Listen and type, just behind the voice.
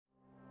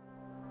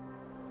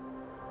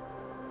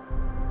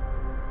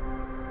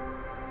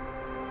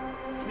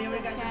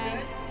sister.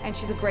 And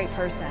she's a great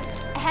person.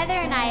 Heather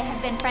and I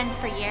have been friends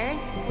for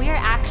years. We are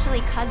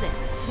actually cousins.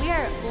 We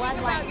are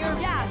bloodline.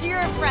 So you're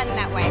a friend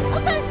that way.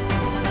 Okay.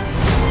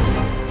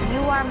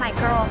 You are my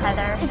girl,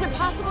 Heather. Is it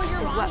possible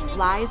you're wrong? What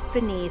lies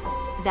beneath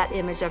that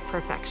image of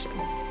perfection?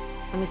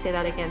 Let me say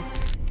that again.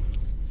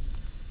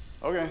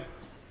 Okay.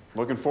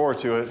 Looking forward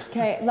to it.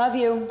 Okay, love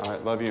you. All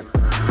right, love you.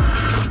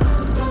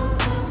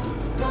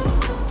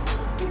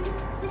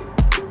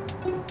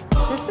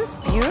 This is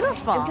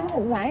beautiful. Isn't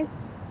it nice?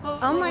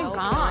 Oh my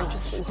God. I'm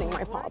just losing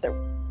my father.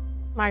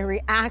 My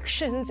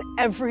reactions,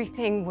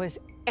 everything was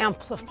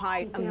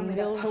amplified a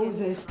million.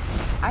 Poses.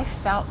 I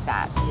felt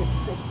that.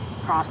 It's a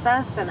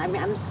process, and I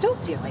mean, I'm still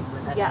dealing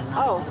with it. Yeah.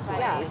 Oh,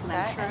 yeah.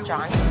 And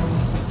John.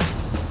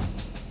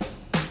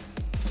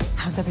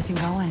 How's everything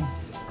going?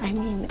 I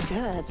mean,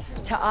 good.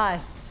 To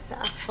us. To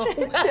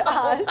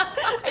us.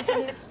 I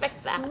didn't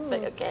expect that,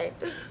 but okay.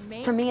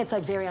 For me, it's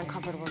like very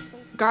uncomfortable.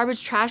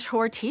 Garbage trash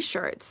whore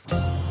t-shirts.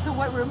 So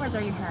what rumors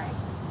are you hearing?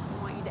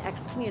 I want you to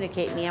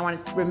excommunicate me. I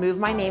want to remove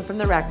my name from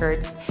the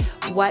records.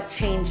 What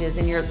changes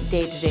in your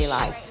day-to-day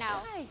life?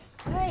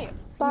 Hey,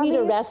 You need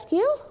a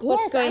rescue?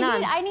 What's going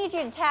on? I need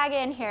you to tag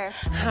in here.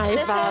 Hi,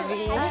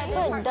 Bobby.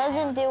 But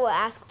doesn't do what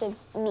asked of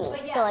me.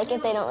 So like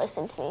if they don't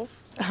listen to me.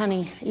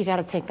 Honey, you got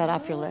to take that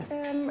off your list.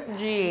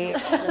 Gee.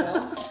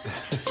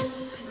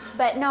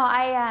 But no,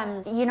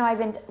 you know, I've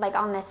been like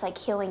on this like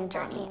healing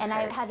journey, and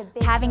I had a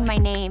big... Having my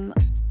name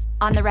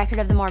on the record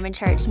of the Mormon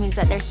Church means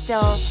that they're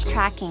still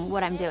tracking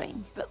what I'm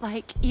doing. But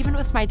like, even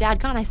with my dad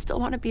gone, I still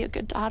want to be a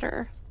good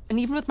daughter. And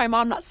even with my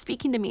mom not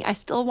speaking to me, I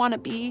still want to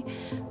be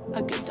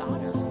a good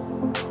daughter.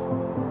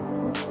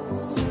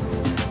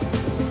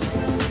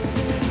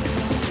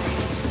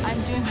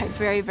 I'm doing my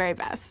very, very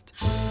best.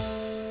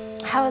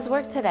 How was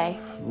work today?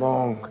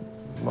 Long,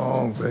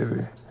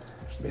 baby.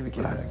 Maybe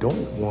what I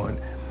don't want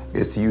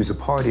is to use a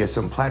party as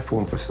some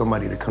platform for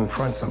somebody to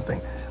confront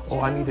something. Oh,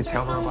 I need to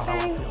tell them about how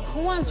I feel.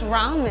 Who wants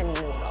ramen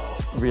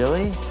noodles?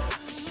 Really?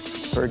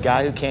 For a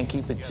guy who can't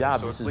keep a job,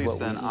 So this it's is what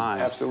Lisa we and do. I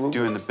Absolutely.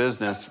 doing the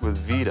business with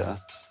Vita.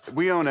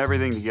 We own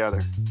everything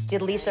together.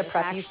 Did Lisa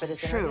prep you for this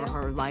True, interview?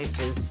 her life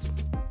is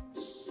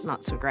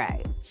not so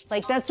great.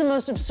 Like, that's the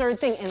most absurd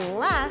thing,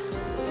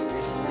 unless...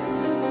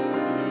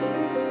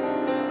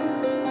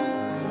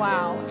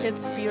 Wow,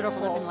 it's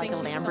beautiful. Like a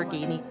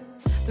Lamborghini.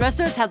 The rest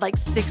of us had like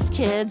 6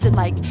 kids, and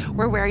like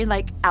we're wearing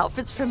like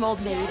outfits from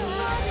Old Navy.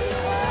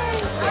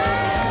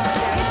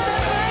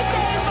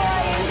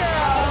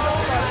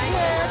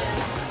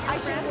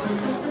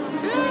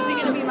 Who's he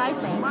gonna be my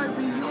friend?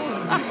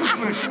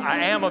 I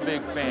am a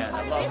big fan.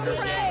 I love her.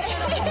 I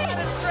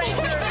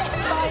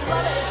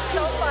love it. It's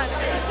so fun.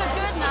 It's a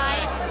good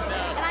night,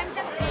 and I'm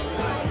just saying,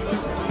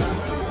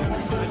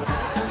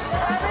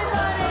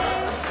 everybody.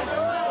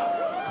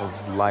 Of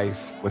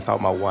life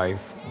without my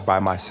wife by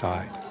my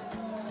side.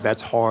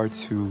 That's hard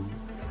to...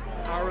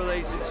 Our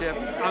relationship,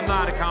 I'm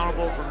not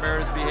accountable for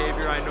Mara's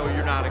behavior. I know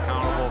you're not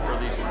accountable for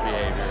Lisa's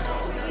behavior.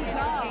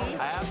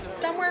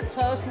 Somewhere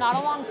close, not a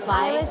long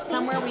flight.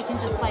 Somewhere we can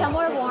just like...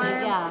 Somewhere quickly- warm,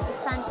 Yeah.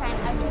 sunshine.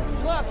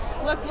 Look.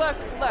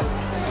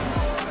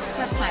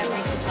 That's fine,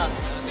 we can talk.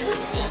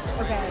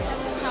 Okay.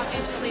 Someone's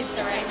talking to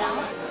Lisa right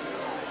now.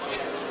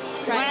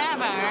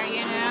 Whatever,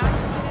 you know?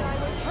 I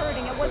was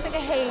hurting. It wasn't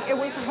hate, it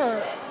was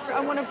hurt.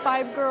 I'm one of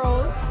 5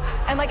 girls,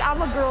 and like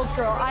I'm a girl's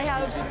girl. I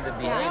have... The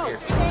behavior.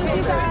 Thank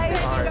you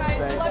guys.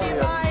 Love you,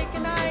 bye.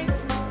 Good night.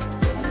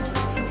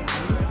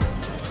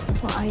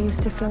 Well, I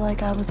used to feel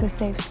like I was a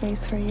safe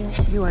space for you.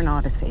 You are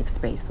not a safe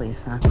space,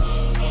 Lisa.